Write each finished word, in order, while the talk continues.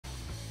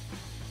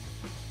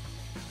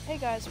Hey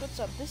guys, what's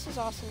up? This is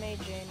Awesome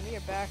AJ and we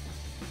are back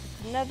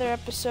with another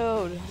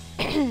episode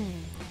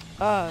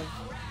of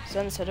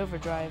Sunset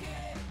Overdrive.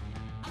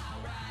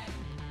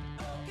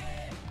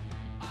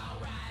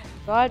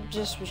 So I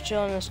just was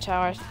chilling in this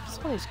tower. I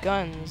saw these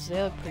guns,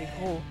 they look pretty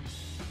cool.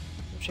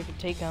 Wish I could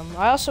take them.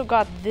 I also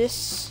got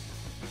this.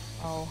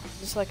 Oh, is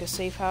this like a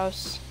safe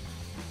house?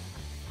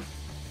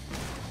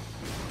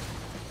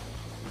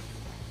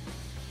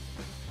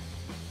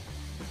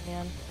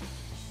 Man.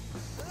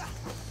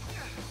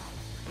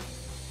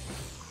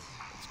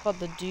 Called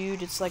the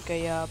Dude. It's like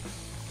a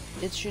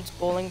it shoots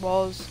bowling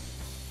balls.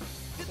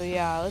 So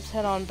yeah, let's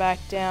head on back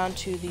down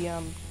to the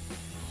our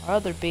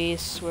other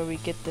base where we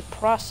get the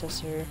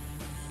computer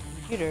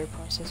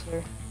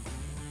processor.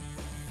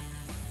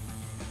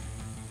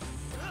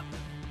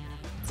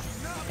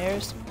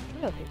 There's some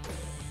toilet paper.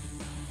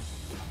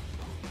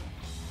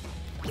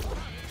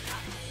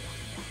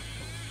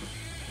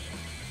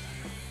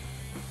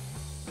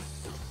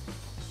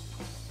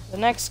 The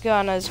next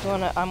gun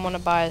I'm gonna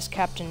buy is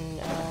Captain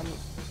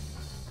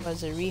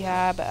was it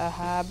Ahab?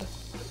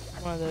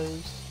 One of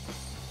those.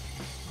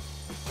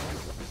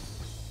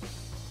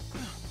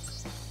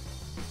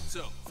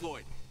 So,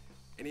 Floyd,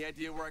 any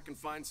idea where I can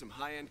find some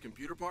high-end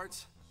computer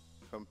parts?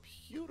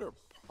 Computer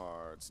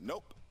parts?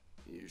 Nope.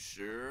 You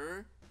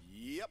sure?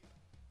 Yep.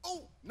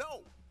 Oh,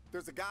 no!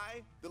 There's a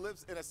guy that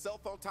lives in a cell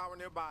phone tower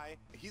nearby.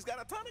 He's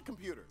got a ton of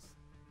computers.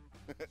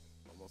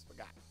 Almost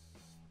forgot.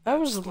 I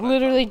was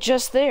literally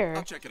just there.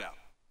 I'll check it out.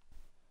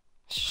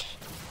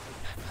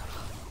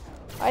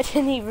 I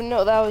didn't even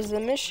know that was the How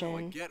do I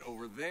mission. get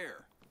over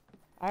there?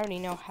 I already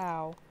know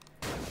how.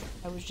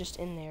 I was just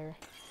in there.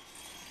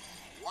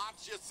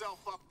 Watch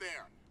yourself up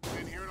there.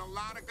 Been hearing a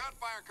lot of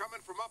gunfire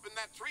coming from up in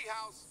that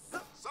treehouse.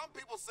 Some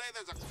people say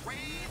there's a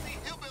crazy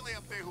hillbilly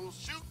up there who'll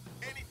shoot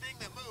anything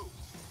that moves.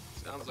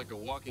 Sounds like a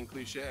walking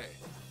cliche.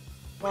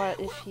 But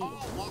if he,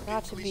 All walking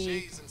not to be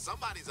cliches in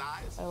somebody's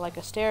eyes. like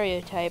a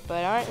stereotype,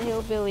 but aren't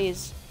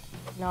hillbillies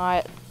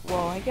not,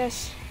 well, I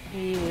guess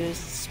he was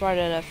smart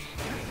enough.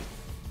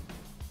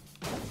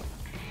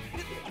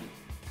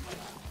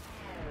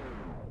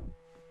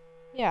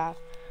 Yeah, I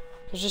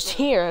was just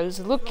here, I was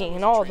looking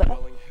and all that.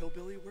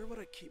 Hillbilly, where would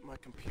I keep my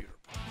computer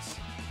parts?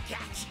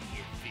 Gotcha,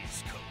 you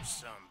Visco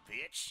son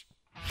bitch.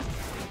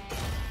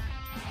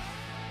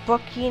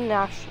 Bucky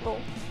National.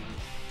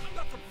 I'm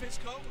not from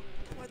Fisco.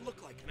 Do I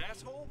look like an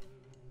asshole?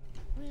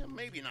 Well,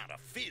 maybe not a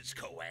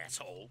Fizco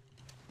asshole,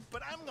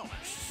 but I'm gonna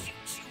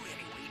shoot you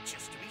anyway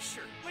just to be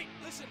sure. Wait,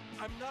 listen,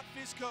 I'm not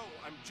Fisco.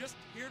 I'm just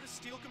here to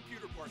steal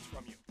computer parts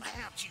from you.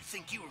 How'd you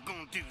think you were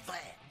gonna do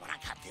that when I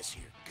got this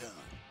here gun?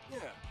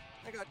 Yeah,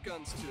 I got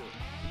guns too.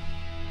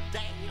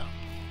 Damn!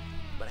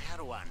 But how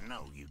do I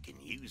know you can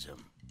use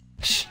them?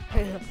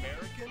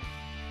 American?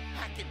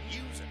 I can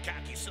use a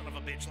cocky son of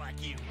a bitch like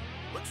you.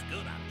 Looks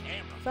good on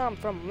camera. I'm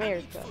from I need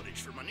America.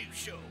 footage for my new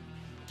show.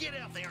 Get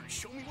out there and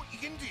show me what you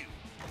can do.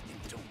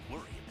 And don't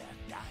worry about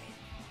dying.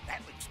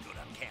 That looks good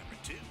on camera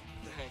too.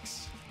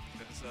 Thanks,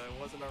 because I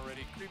wasn't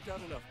already creeped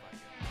out enough by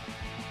you.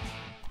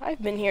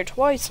 I've been here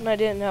twice and I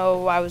didn't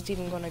know I was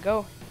even gonna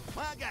go.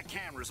 Well, I got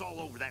cameras all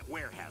over that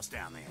warehouse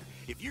down there.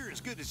 If you're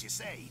as good as you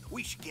say,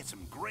 we should get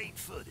some great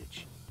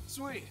footage.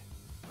 Sweet.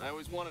 I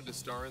always wanted to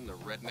star in the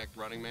Redneck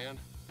Running Man.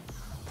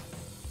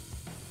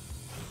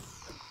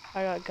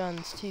 I got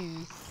guns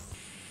too.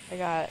 I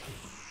got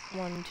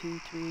 1, 2,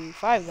 3,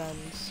 5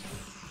 guns.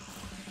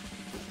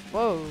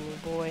 Whoa,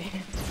 boy.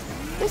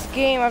 This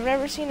game, I've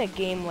never seen a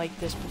game like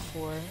this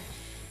before.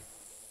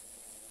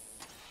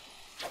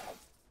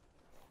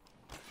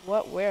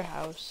 What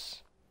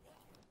warehouse?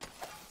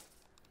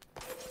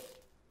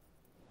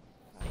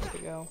 Oh, here we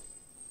go.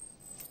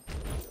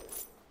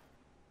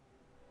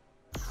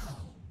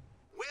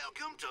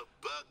 Welcome to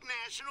Buck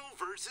National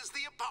versus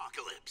the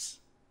Apocalypse.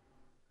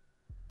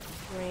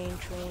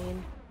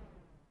 Train.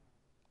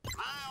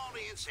 My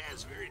audience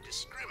has very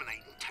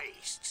discriminating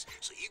tastes,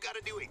 so you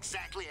gotta do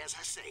exactly as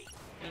I say.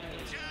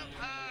 Jump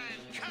high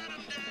and cut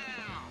them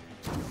down!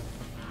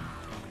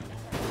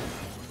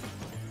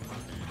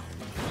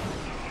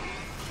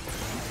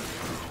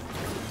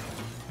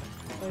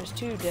 There's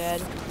 2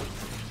 dead.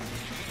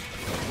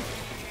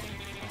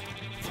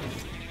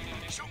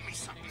 Show me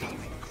something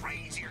even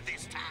crazier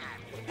this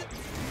time.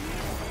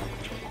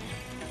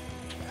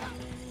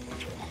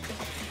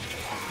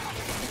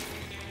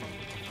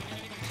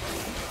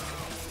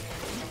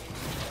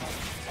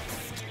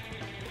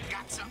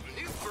 Got something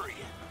new for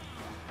you.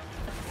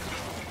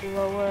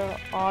 Lower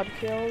odd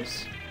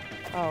kills.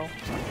 Oh.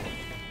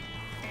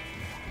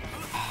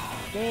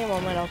 Give me a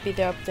moment, I'll be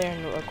there up there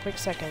in a quick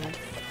second.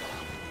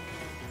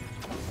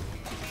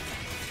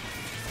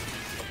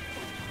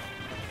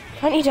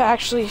 I need to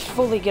actually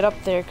fully get up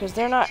there because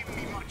they're not. Give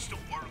me much to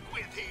work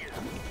with here.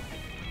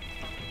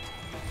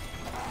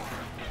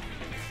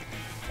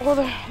 Well,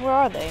 where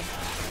are they?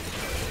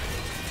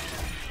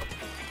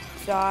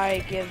 Die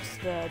gives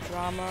the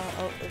drama.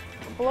 Oh,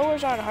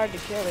 blowers aren't hard to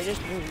kill, they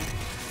just move.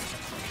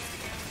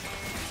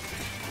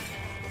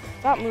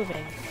 Stop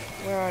moving.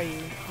 Where are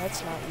you?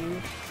 That's not you.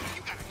 You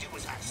gotta do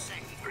as I say,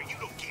 or you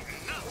don't get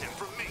nothing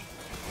from me.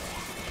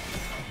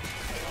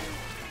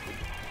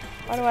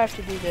 Why do I have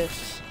to do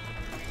this?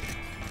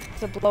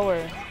 It's a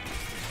blower.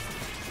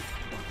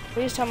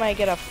 Please tell me I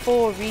get a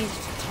full read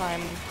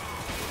time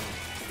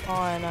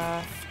on,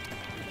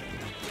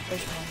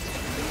 there's one.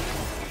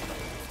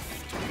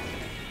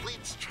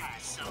 Let's try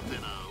something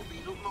a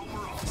little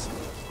more awesome.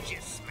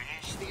 Just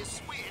smash this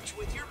switch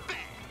with your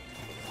back.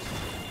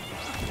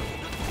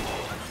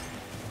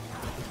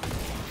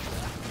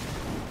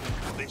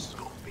 This is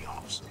gonna be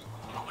awesome.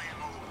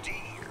 MOD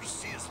or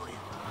sizzling.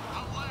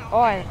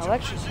 Oh, and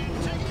electricity.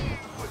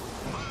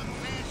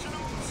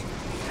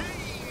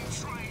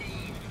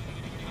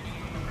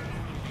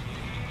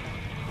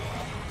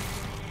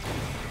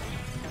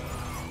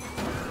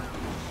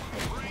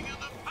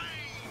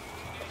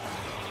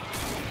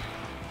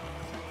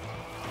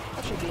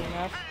 That should be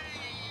enough.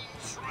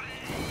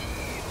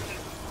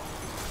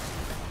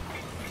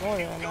 More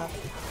than enough.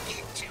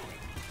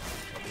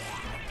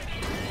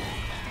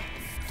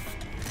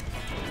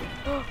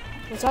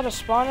 Was that a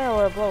spawner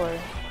or a blower?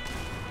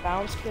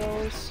 Bounce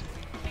kills.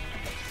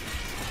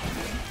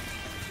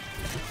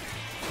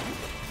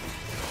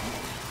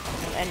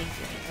 On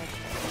anything. Okay.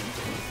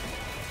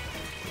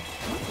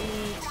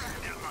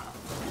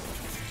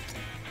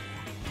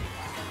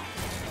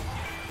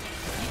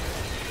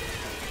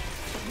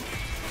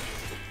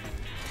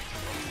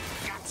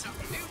 Got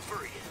something new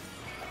for you.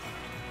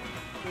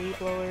 3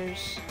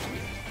 blowers.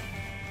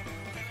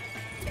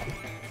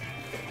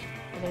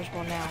 Oh, there's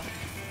one now.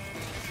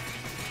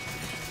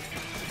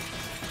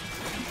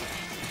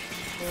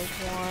 There's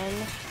one.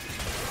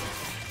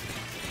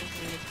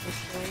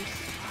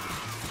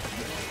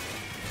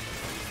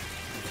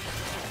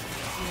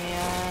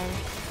 And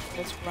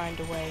let's grind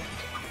away.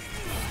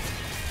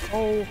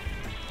 Oh.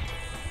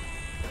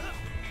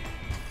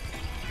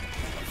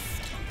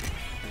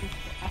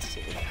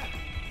 Acid.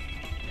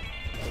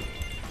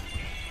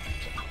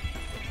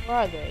 Where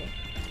are they?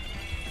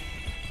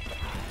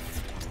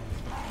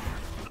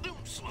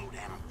 Don't slow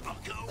down,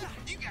 bucko.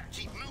 You gotta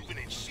keep moving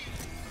and shoot.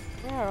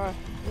 Yeah,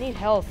 I need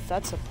health.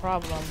 That's a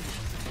problem.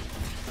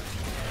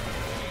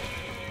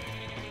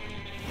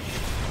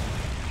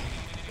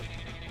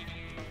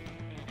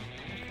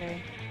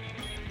 Okay.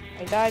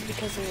 I died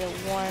because of the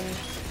one.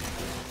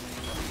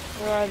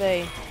 Where are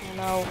they? Oh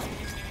no.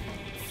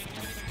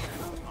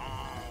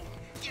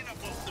 Get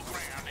up off the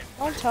ground and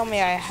Don't tell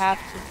me I have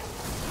to.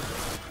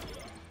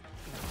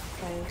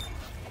 Okay.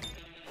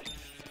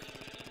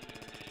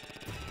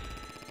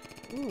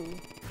 Ooh.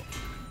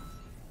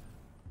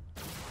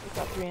 We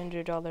got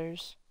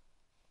 $300.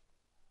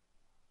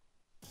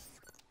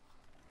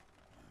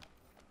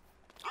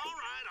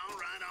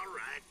 all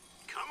right.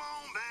 Come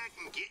on back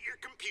and get your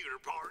computer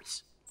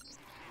parts.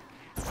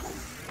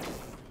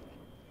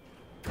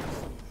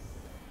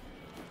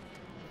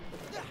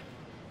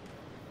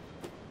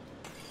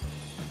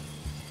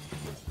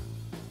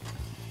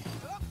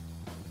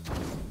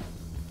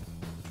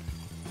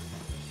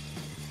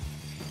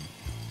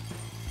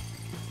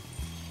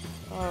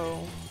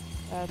 Oh,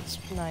 that's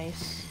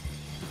nice.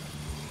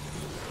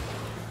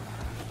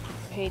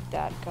 I hate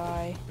that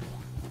guy.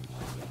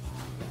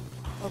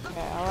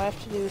 Okay, all I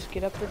have to do is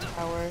get up the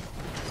tower.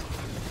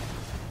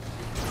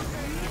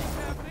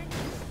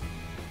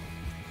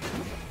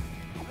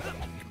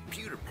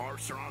 Computer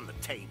parts are on the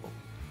table.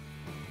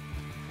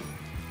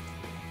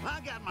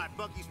 I got my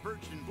buggies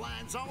perched in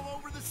blinds all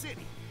over the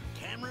city.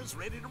 Cameras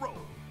ready to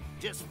roll.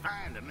 Just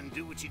find them and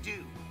do what you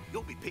do.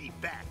 You'll be paid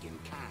back in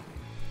kind.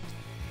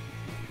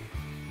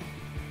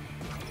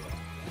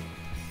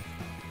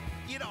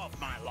 Get off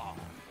my lawn.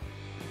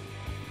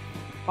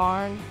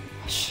 Barn?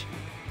 Shh.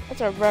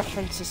 That's a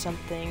reference to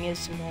something,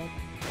 isn't it?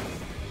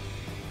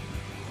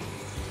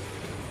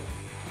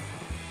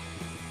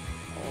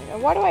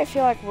 Why do I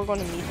feel like we're going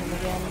to meet him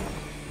again?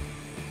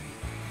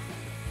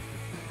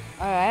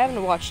 I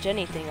haven't watched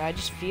anything. I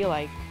just feel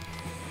like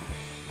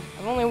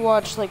I've only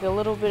watched like a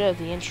little bit of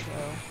the intro.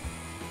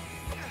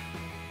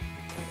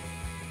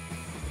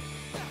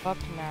 Buck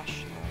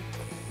National.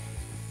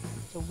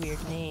 It's a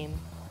weird name.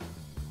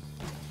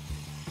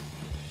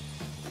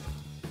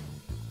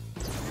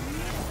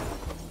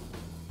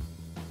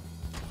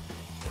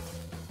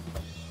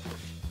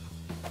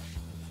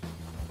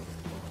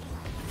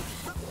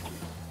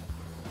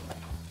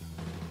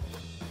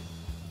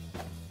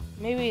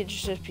 Maybe it's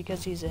just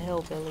because he's a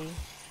hillbilly.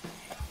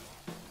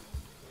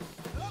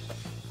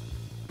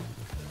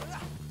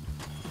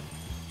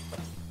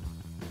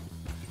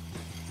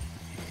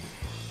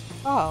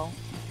 Oh,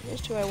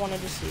 here's who I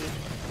wanted to see.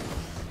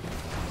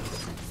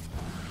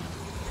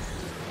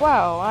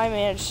 Wow, I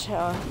managed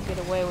to get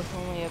away with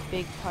only a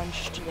big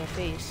punch to the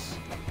face.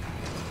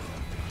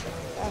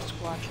 That's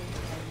watching.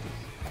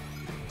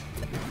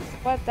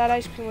 What? That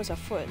ice cream was a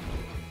foot.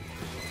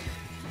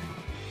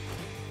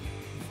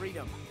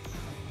 Freedom.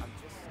 I'm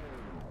just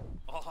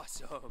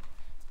awesome.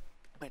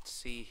 Let's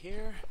see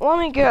here. Let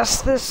me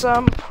guess. This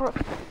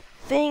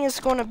thing is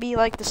going to be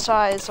like the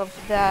size of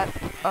that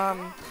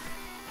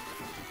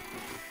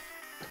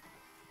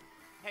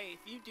Hey, if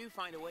you do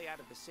find a way out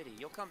of the city,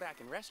 you'll come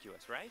back and rescue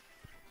us, right?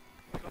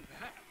 Come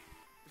back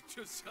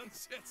to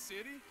Sunset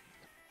City?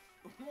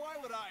 Why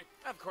would I?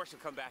 Of course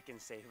you'll come back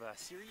and save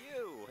us. You're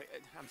you.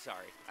 I'm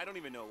sorry. I don't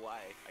even know why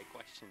I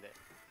questioned it.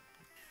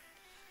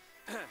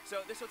 So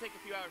this will take a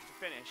few hours to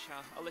finish.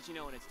 I'll let you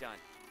know when it's done.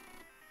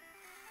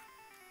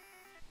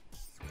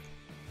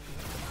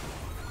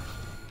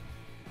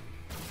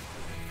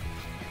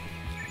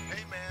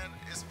 Hey man,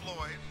 it's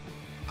Floyd.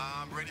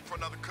 I'm ready for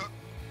another cook.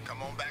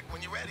 Come on back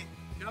when you're ready.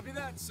 Copy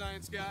that,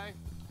 science guy.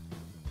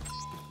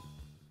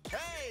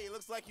 Hey,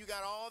 looks like you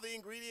got all the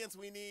ingredients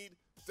we need.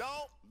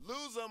 Don't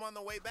lose them on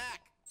the way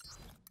back.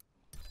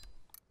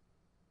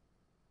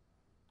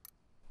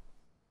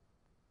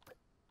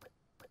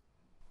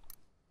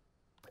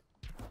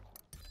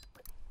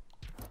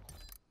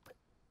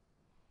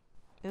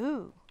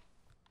 Ooh.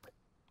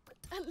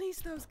 At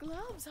least those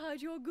gloves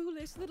hide your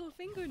ghoulish little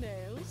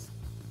fingernails.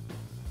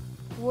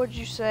 What'd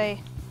you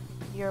say?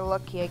 You're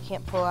lucky I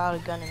can't pull out a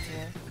gun in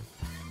here.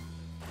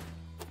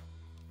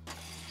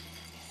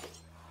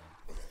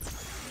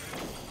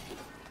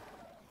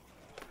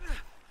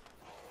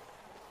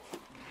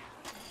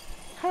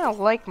 I kind of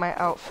like my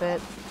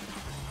outfit.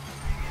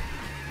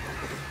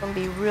 It's gonna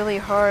be really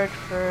hard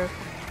for...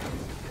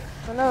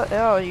 Oh, no.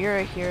 Oh, you're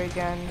here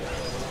again.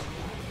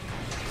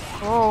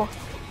 Oh.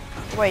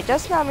 Wait,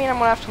 does not mean I'm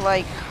gonna have to,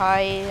 like,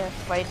 hide and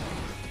fight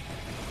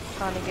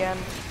on again.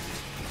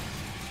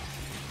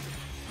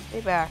 Stay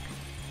back.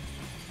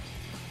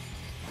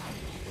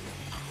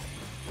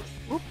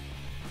 Whoop.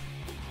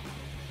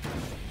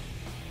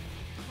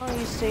 As long as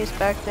he stays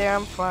back there,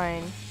 I'm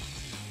fine.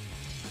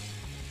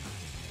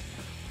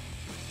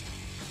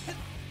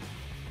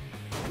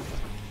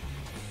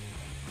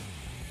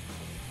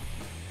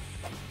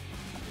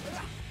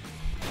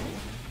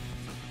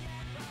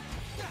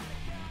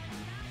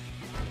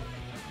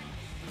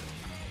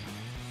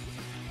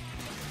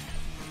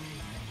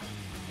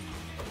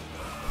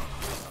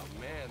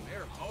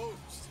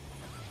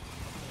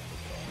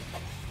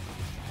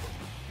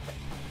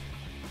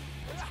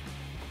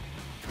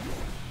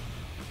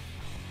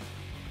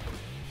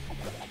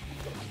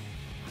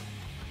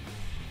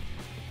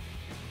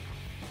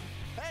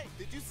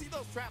 Did you see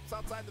those traps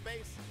outside the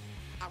base?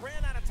 I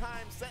ran out of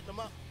time setting them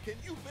up. Can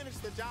you finish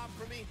the job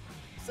for me?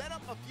 Set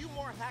up a few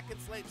more hack and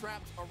slay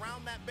traps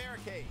around that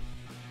barricade.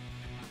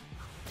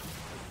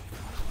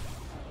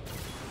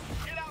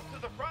 Get out to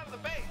the front of the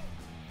base.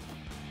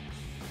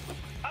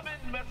 I've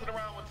been messing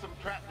around with some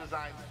trap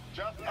designs.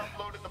 Just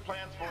uploaded the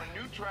plans for a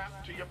new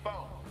trap to your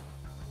phone.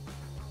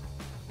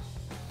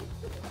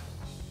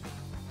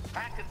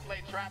 Hack and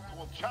slay traps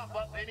will chop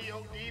up any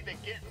OD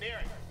that get near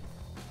it.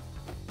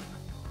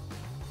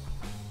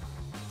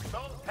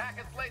 Those hack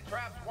and slay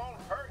traps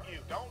won't hurt you,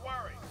 don't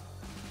worry.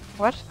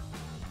 What?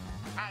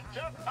 I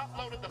just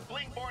uploaded the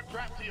fling board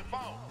trap to your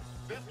phone.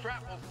 This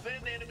trap will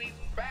send enemies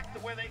back to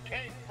where they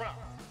came from.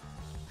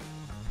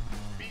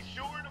 Be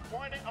sure to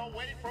point it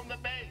away from the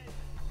base.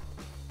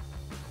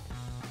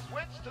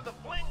 Switch to the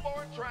fling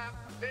board trap,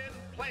 then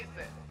place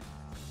it.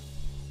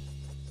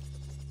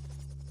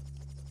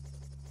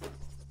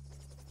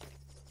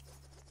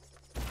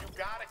 You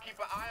gotta keep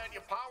an eye on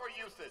your power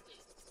usage.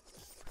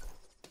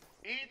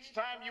 Each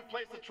time you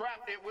place a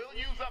trap, it will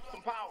use up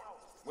some power.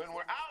 When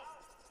we're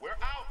out, we're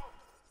out.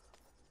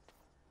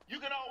 You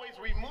can always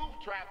remove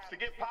traps to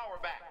get power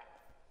back.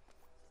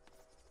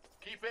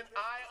 Keep an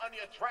eye on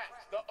your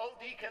traps. The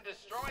OD can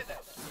destroy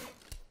them.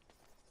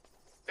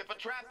 If a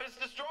trap is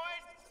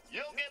destroyed,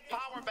 you'll get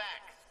power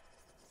back.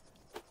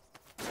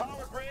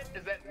 Power grid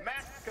is at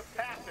max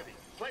capacity.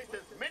 Place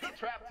as many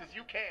traps as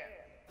you can.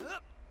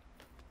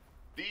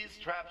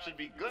 These traps should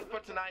be good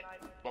for tonight,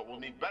 but we'll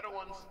need better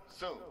ones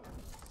soon.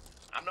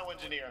 I'm no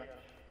engineer,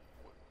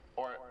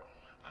 or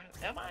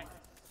am I?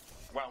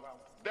 Well,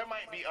 there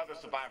might be other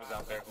survivors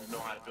out there who know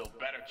how to build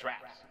better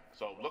traps.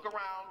 So look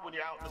around when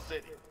you're out in the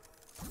city.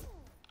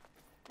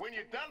 When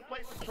you're done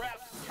placing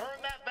traps,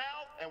 turn that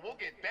valve and we'll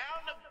get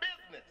down to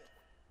business.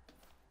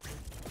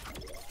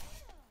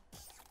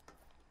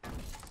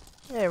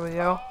 There we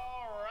go.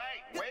 All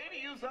right, way to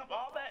use up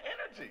all that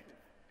energy.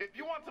 If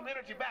you want some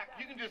energy back,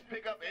 you can just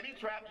pick up any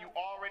trap you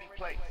already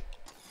placed.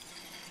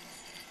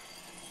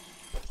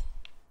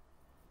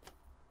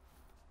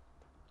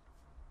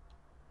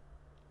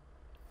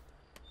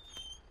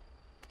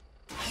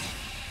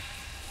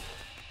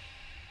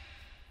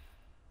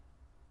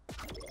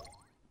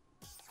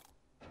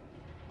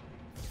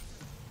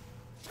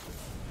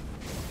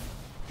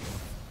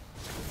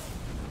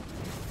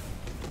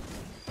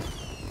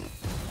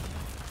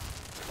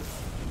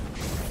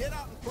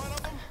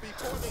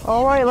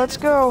 All right, let's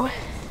go.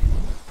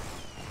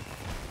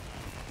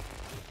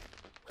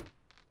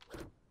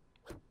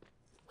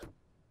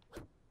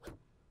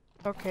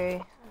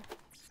 Okay.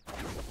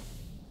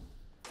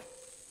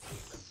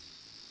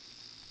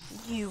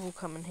 You will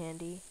come in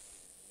handy.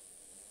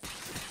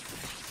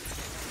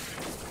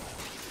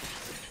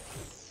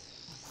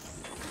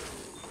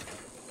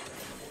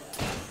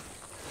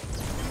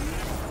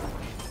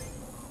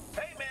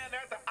 Hey man,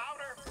 there's the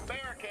outer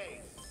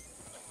barricade.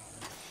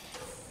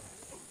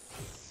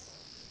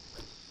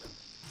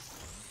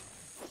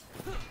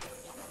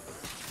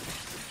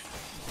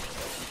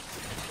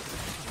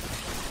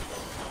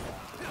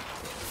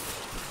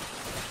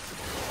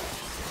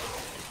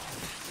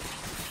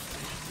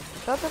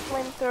 thought the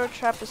flamethrower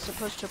trap is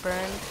supposed to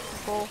burn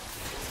people.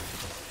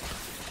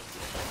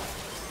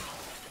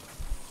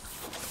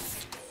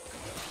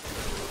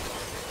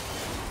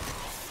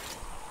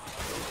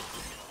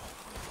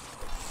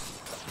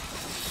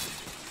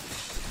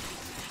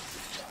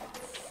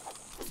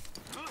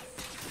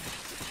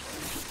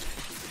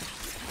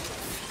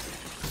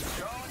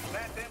 Don't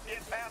let them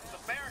get past the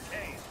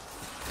barricade.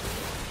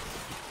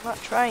 I'm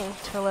not trying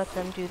to let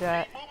them do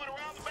that. Move it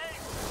around the base.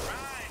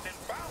 Grind and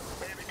bounce,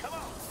 baby. Come on.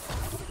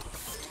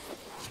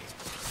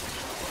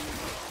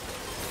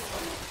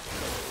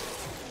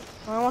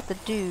 I want the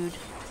dude.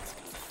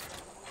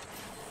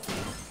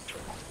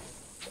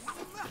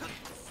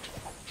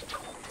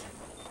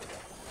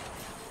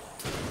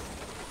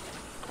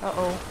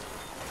 Uh-oh.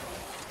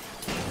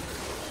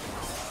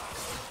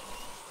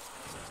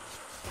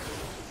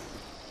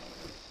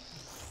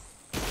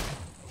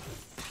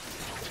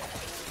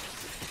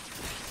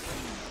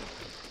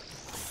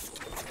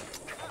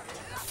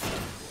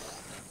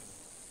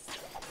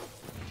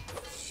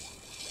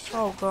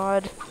 Oh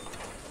god.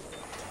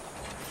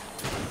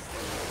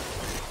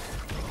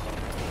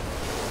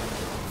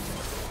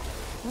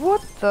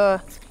 What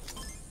the?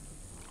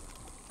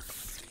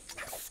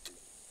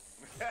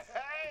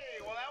 Hey,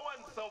 well that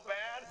wasn't so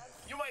bad.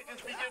 You might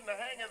just be getting the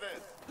hang of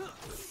this.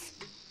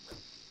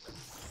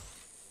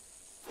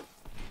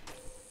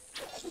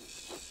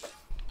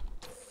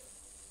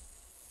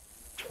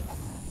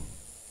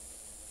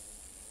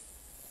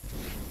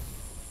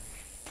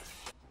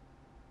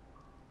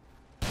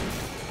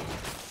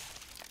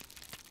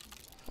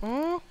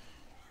 Hmm?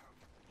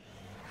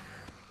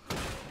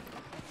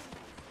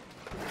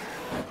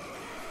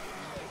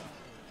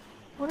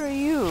 What are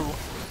you?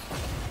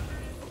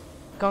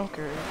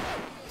 Gunker.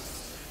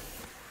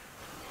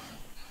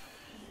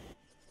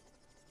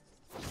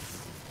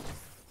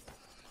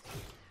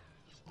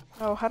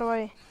 Oh, how do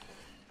I...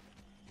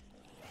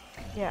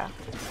 Yeah.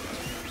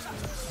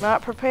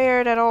 Not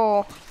prepared at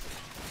all.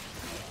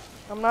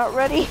 I'm not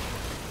ready.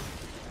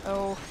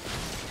 Oh.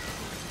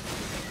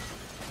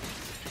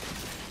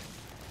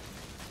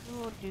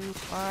 We'll do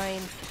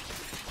fine.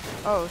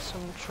 Oh,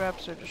 some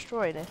traps are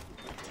destroyed.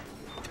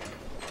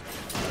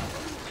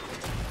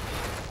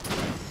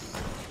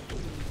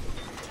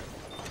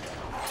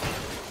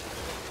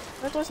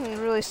 That doesn't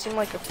really seem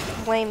like a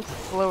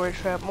flamethrower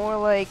trap, more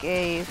like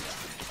a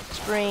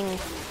spring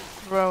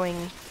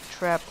throwing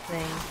trap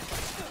thing.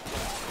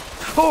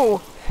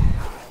 Oh!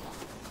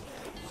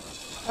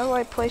 How do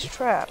I place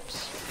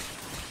traps?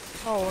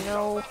 Oh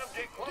no. Let them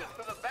get close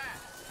to the bat.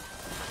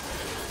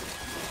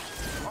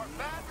 Our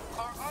bats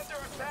are under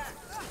attack.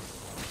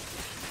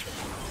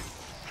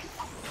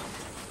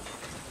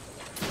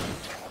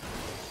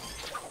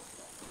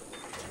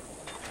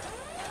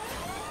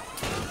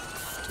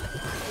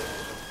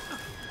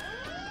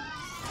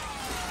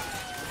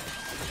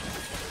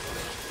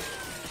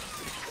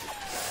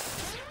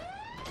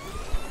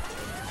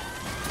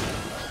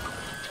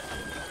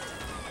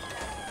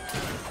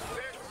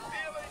 They're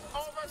stealing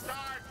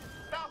overtime.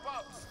 Stop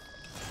them.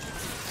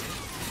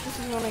 This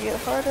is gonna get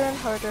harder and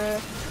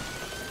harder.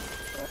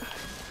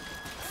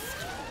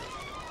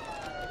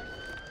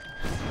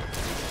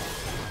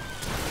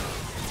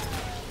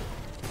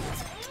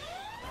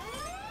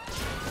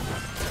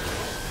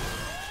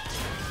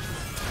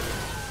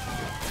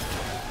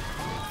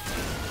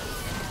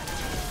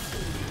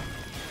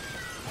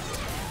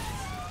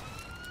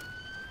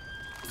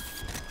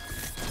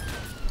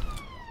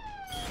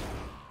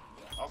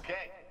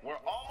 Okay, we're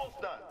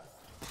almost done.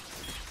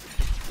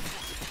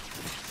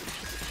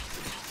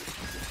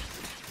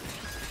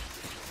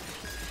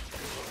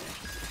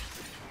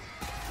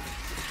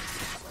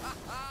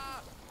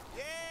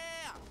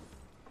 Yeah!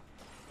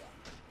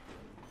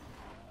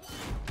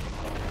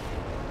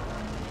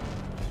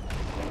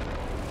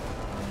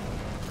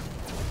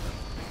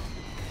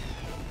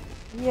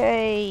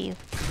 Yay!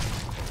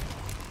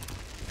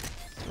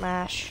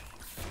 Smash.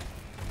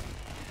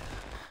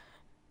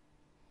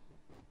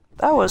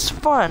 That was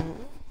fun.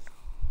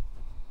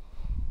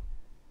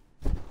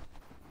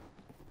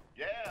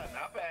 Yeah,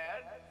 not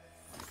bad.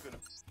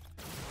 Could've-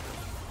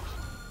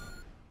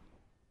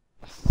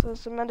 So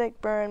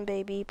Semitic burn,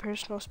 baby,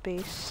 personal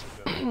space.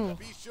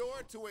 Be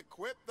sure to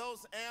equip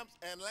those amps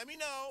and let me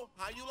know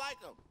how you like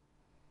them.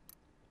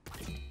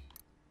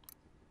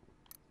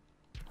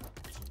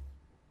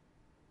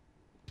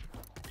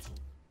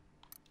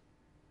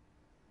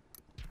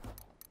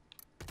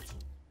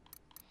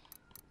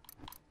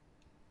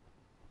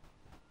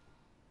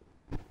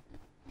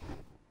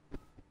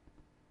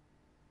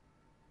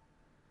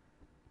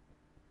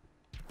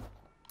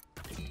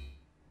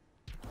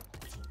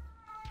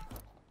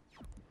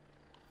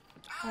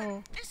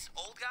 Oh. This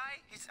old guy,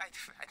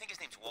 I think his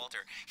name's Walter,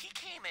 he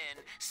came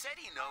in, said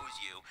he knows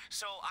you,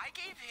 so I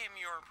gave him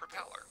your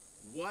propeller.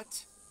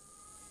 What?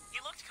 He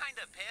looked kind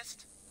of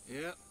pissed.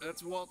 Yeah,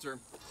 that's Walter.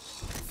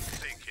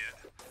 Hey, kid.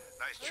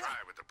 Nice try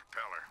with the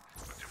propeller,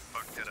 but you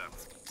fucked it up.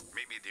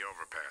 Meet me at the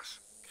overpass.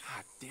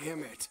 God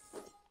damn it.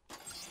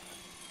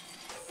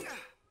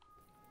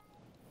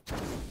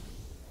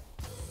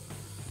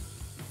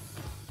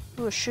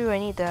 Ooh, a shoe, I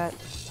need that.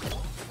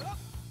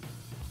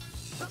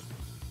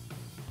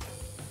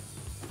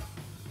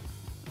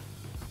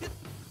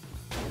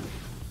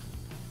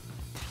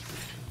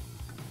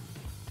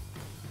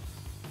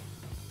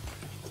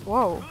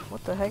 Whoa,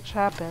 what the heck's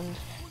happened?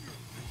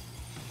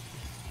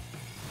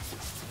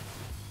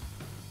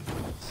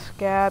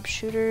 Scab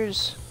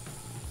shooters.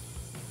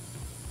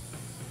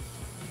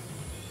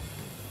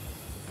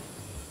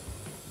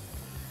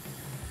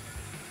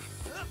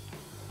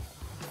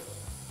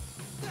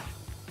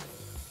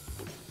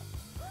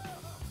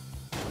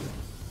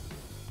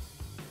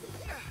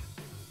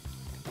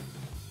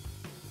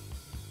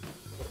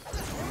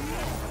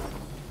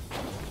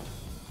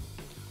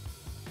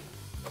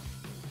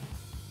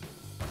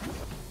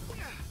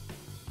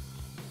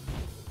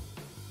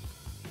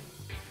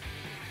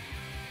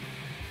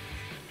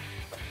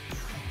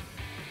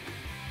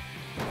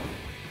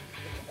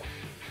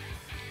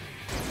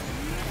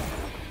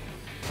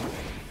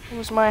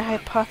 Was my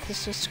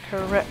hypothesis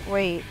correct?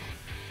 Wait.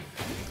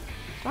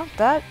 It's not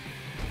that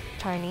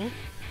tiny.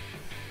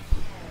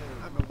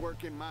 I've been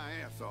working my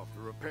ass off to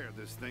repair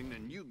this thing,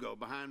 and you go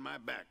behind my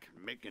back,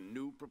 making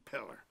new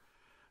propeller.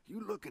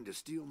 You looking to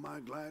steal my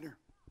glider?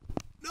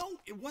 No,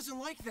 it wasn't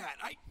like that.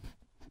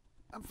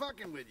 I'm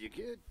fucking with you,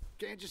 kid.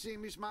 Can't you see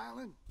me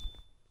smiling?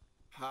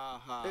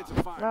 Ha ha. It's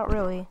a fine. Not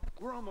really.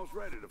 We're almost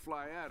ready to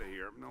fly out of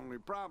here. The only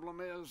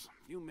problem is,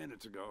 a few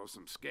minutes ago,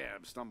 some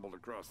scabs stumbled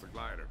across the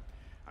glider.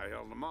 I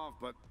held them off,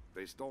 but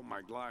they stole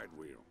my glide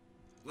wheel.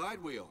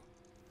 Glide wheel.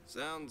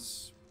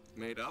 Sounds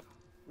made up.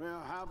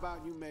 Well, how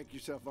about you make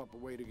yourself up a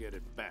way to get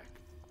it back?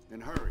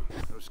 And hurry.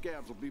 Those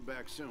scabs will be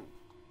back soon.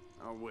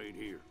 I'll wait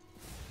here.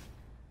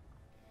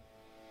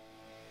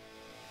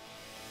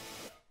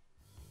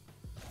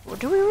 Well,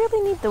 do we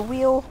really need the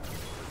wheel?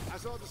 I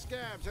saw the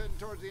scabs heading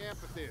towards the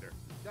amphitheater,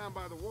 down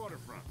by the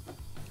waterfront.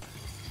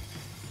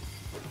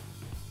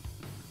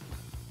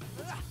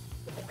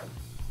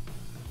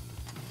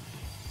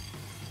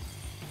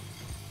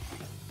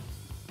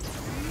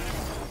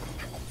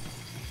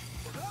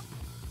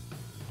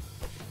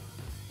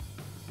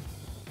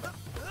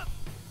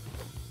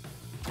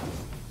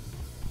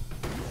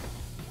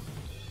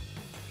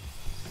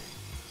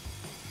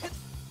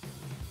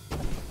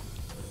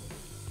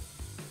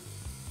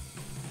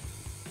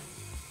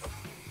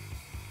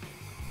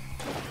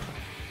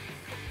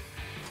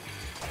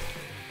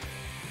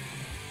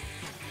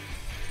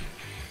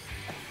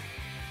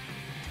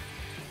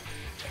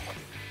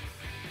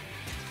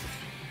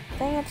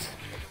 Dang it.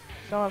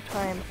 Don't have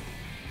time.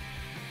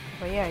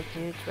 Oh yeah, I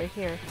do. It's right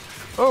here.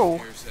 Oh!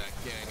 Here's that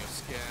gang of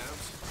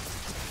scabs.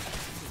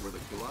 Where the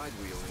glide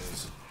wheel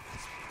is.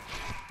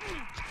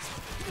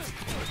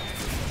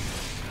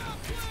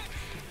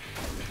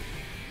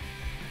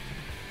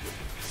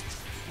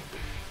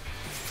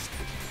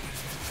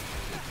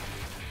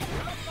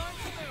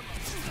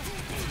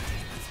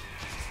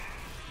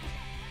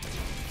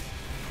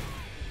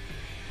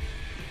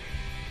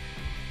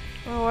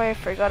 Oh, I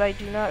forgot I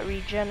do not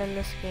regen in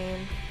this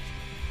game.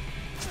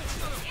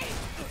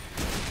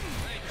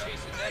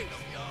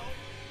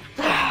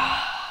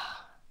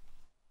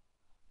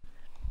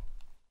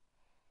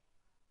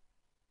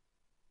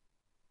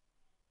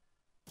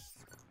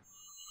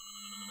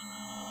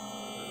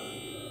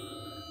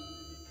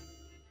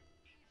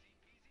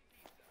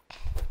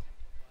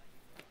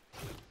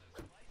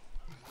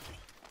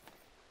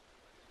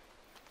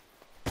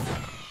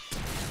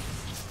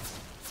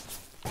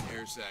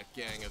 Here's that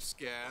gang of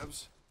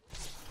scabs.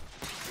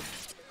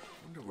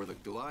 Wonder where the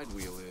glide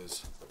wheel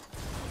is.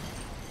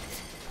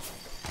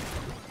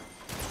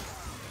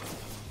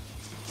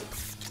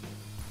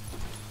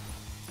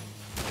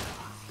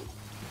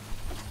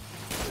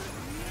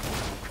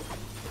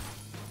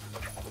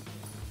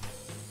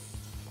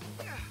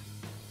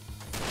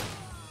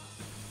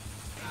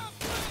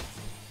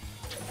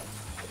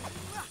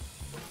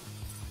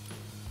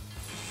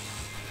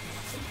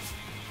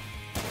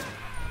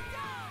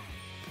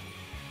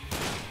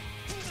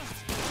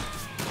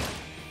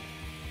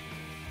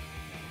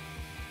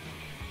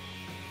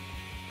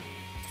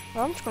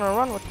 Well, I'm just gonna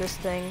run with this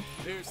thing.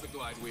 Here's the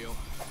glide wheel.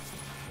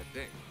 I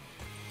think.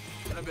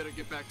 I better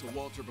get back to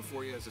Walter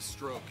before he has a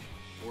stroke.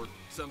 Or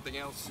something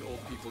else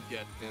old people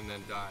get and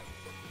then die.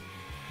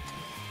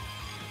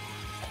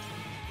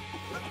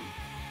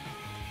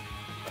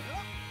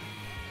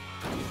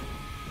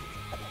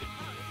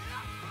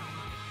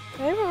 I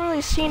haven't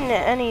really seen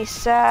any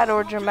sad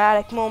or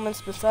dramatic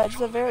moments besides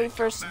the very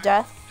first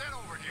death.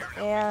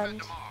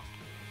 And,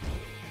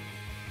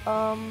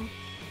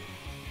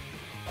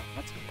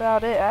 that's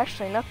about it.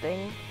 Actually,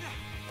 nothing.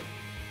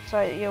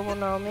 So, yeah, well,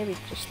 no, maybe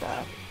just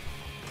that.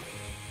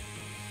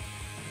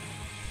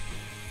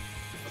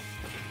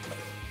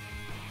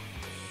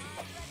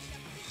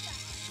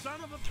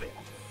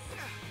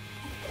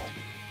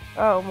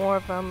 Oh, more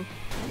of them.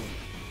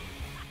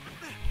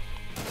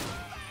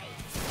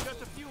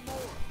 Just a few more.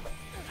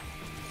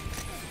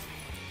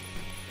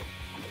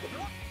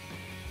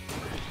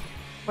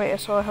 Wait, I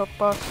saw a health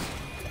box.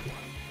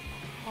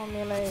 Oh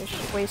man, I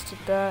wasted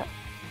that.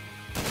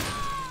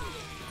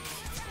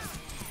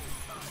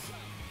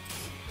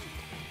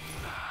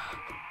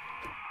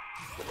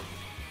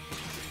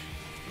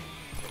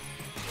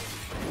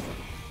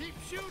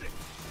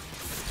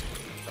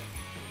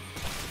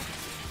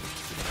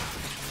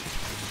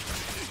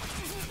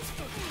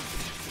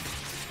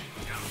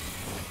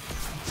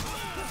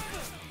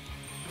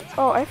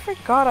 Oh, I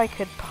forgot I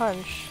could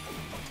punch.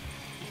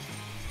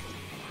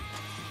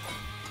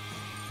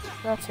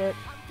 That's it.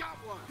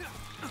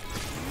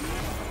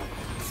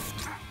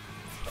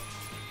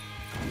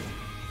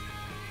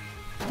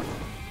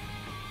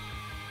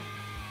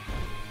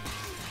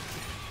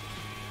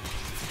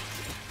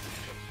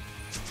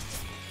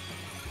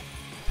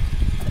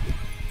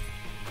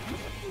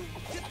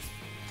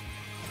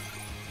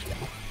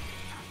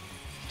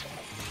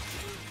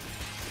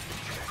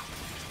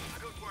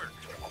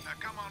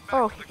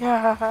 Oh,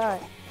 yeah.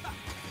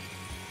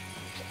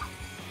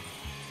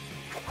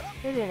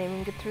 They didn't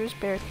even get through his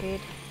barricade.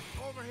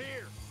 Over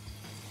here.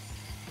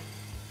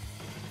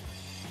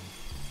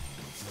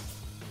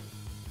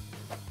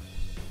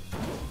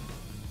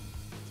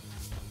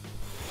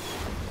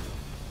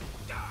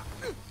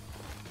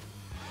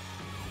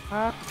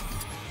 Huh?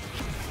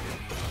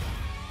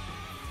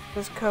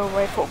 This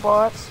co-rifle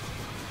bots.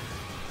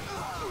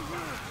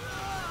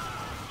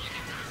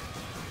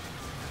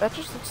 That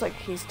just looks like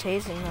he's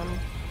tasing them.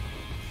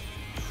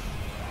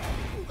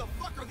 Who the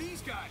fuck are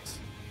these guys?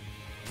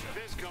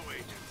 Visco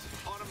agents,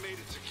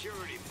 automated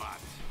security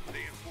bots.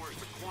 They enforce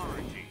the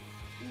quarantine.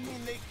 You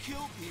mean they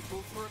kill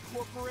people for a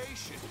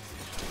corporation?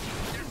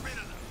 Get rid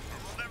of them, or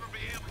we'll never be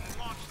able to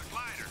launch the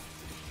glider.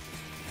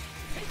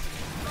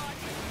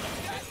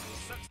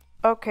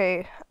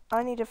 Okay,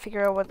 I need to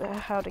figure out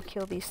how to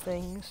kill these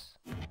things.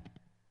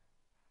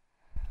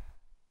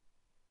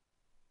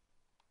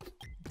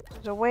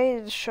 There's a way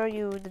to show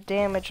you the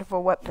damage of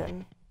a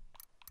weapon.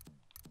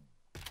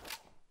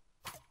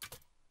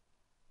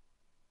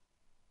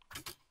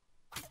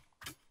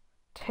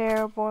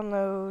 Terrible on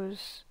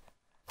those.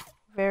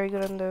 Very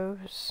good on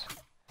those.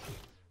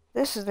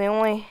 This is the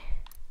only...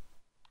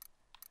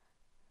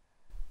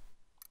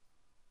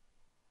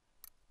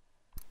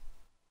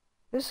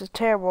 This is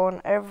terrible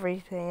on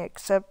everything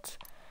except...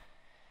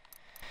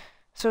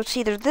 So it's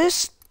either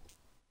this...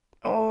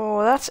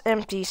 Oh, that's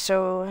empty,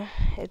 so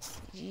it's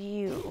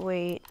you.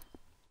 Wait.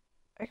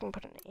 I can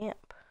put an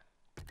amp.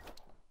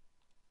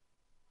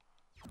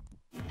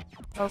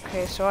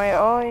 Okay, so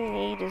all I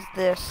need is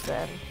this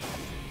then.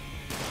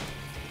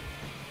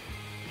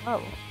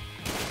 Oh.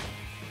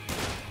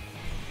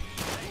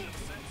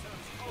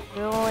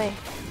 Really?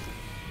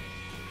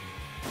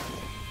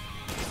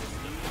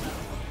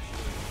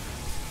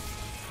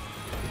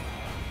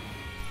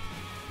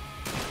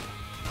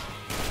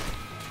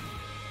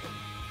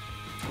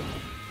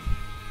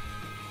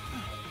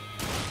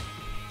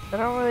 I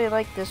don't really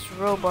like this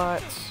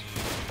robots.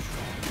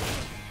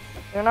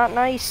 They're not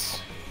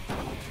nice.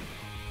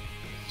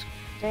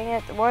 Dang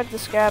it, why did the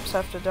scabs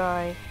have to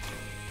die?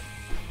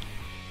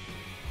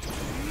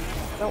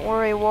 Don't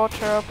worry,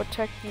 Walter, I'll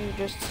protect you,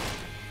 just...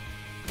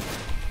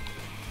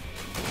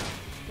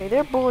 Okay,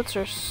 their bullets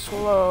are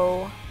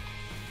slow.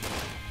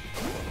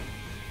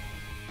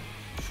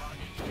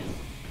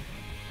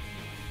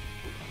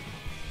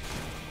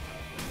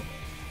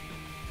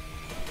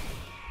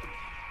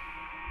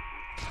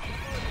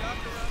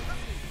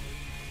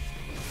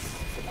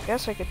 I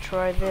guess I could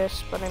try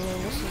this, but I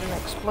mean, this is an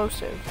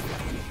explosive.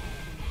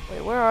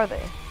 Wait, where are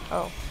they?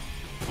 Oh.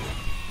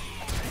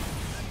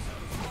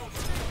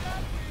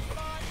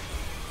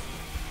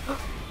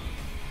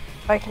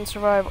 I can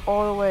survive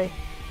all the way.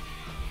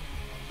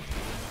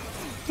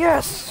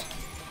 Yes!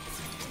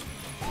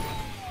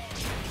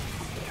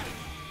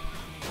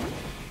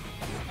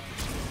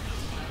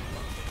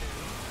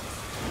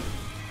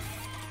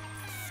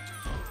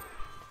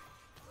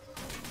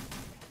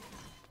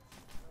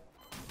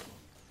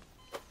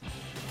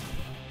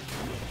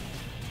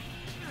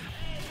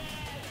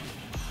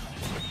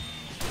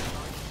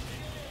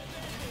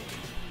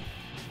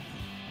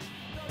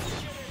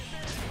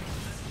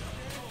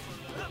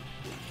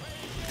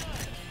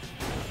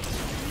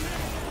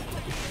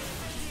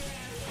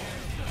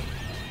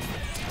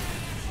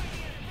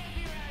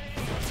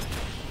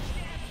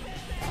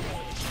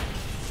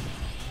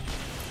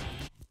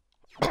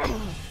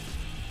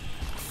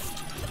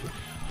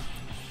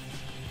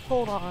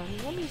 Hold on,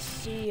 let me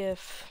see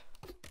if...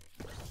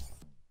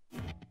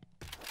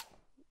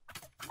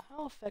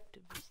 How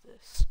effective is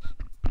this?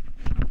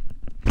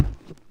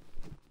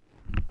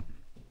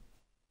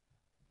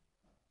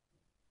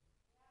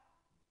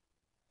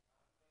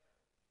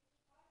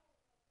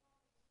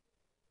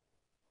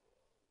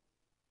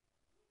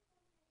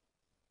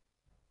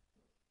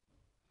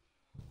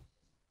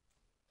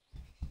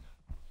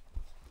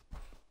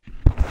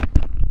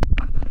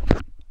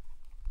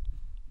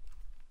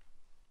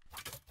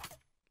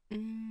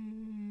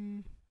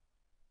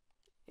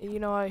 You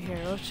know what, here,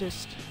 let's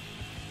just...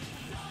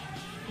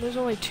 There's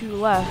only 2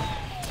 left.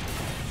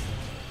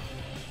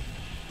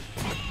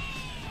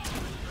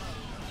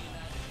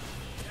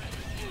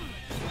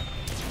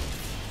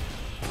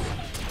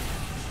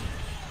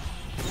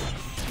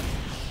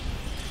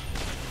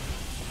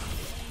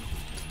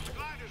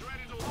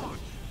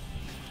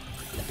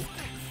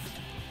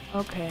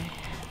 Okay.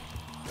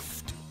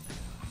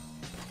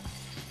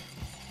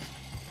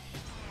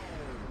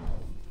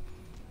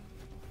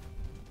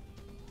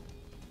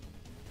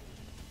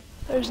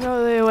 There's no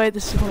other way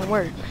this is gonna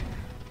work.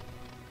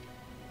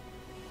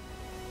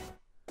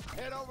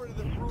 over to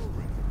the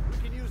brewery.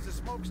 We can use the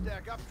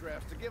smokestack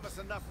updrafts to give us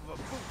enough of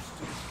a boost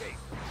to escape.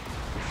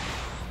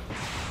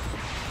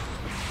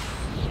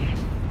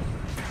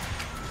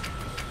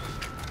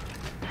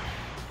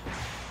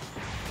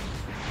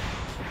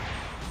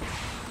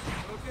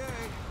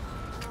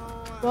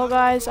 Well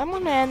guys, I'm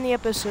going to end the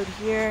episode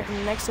here. In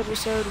the next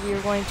episode, we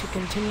are going to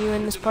continue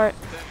in this part.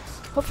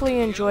 Hopefully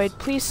you enjoyed.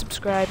 Please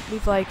subscribe,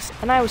 leave likes,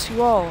 and I will see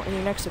you all in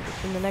the next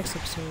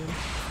episode.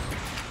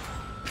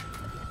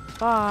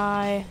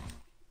 Bye.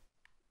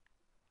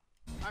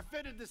 I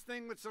fitted this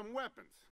thing with some weapons.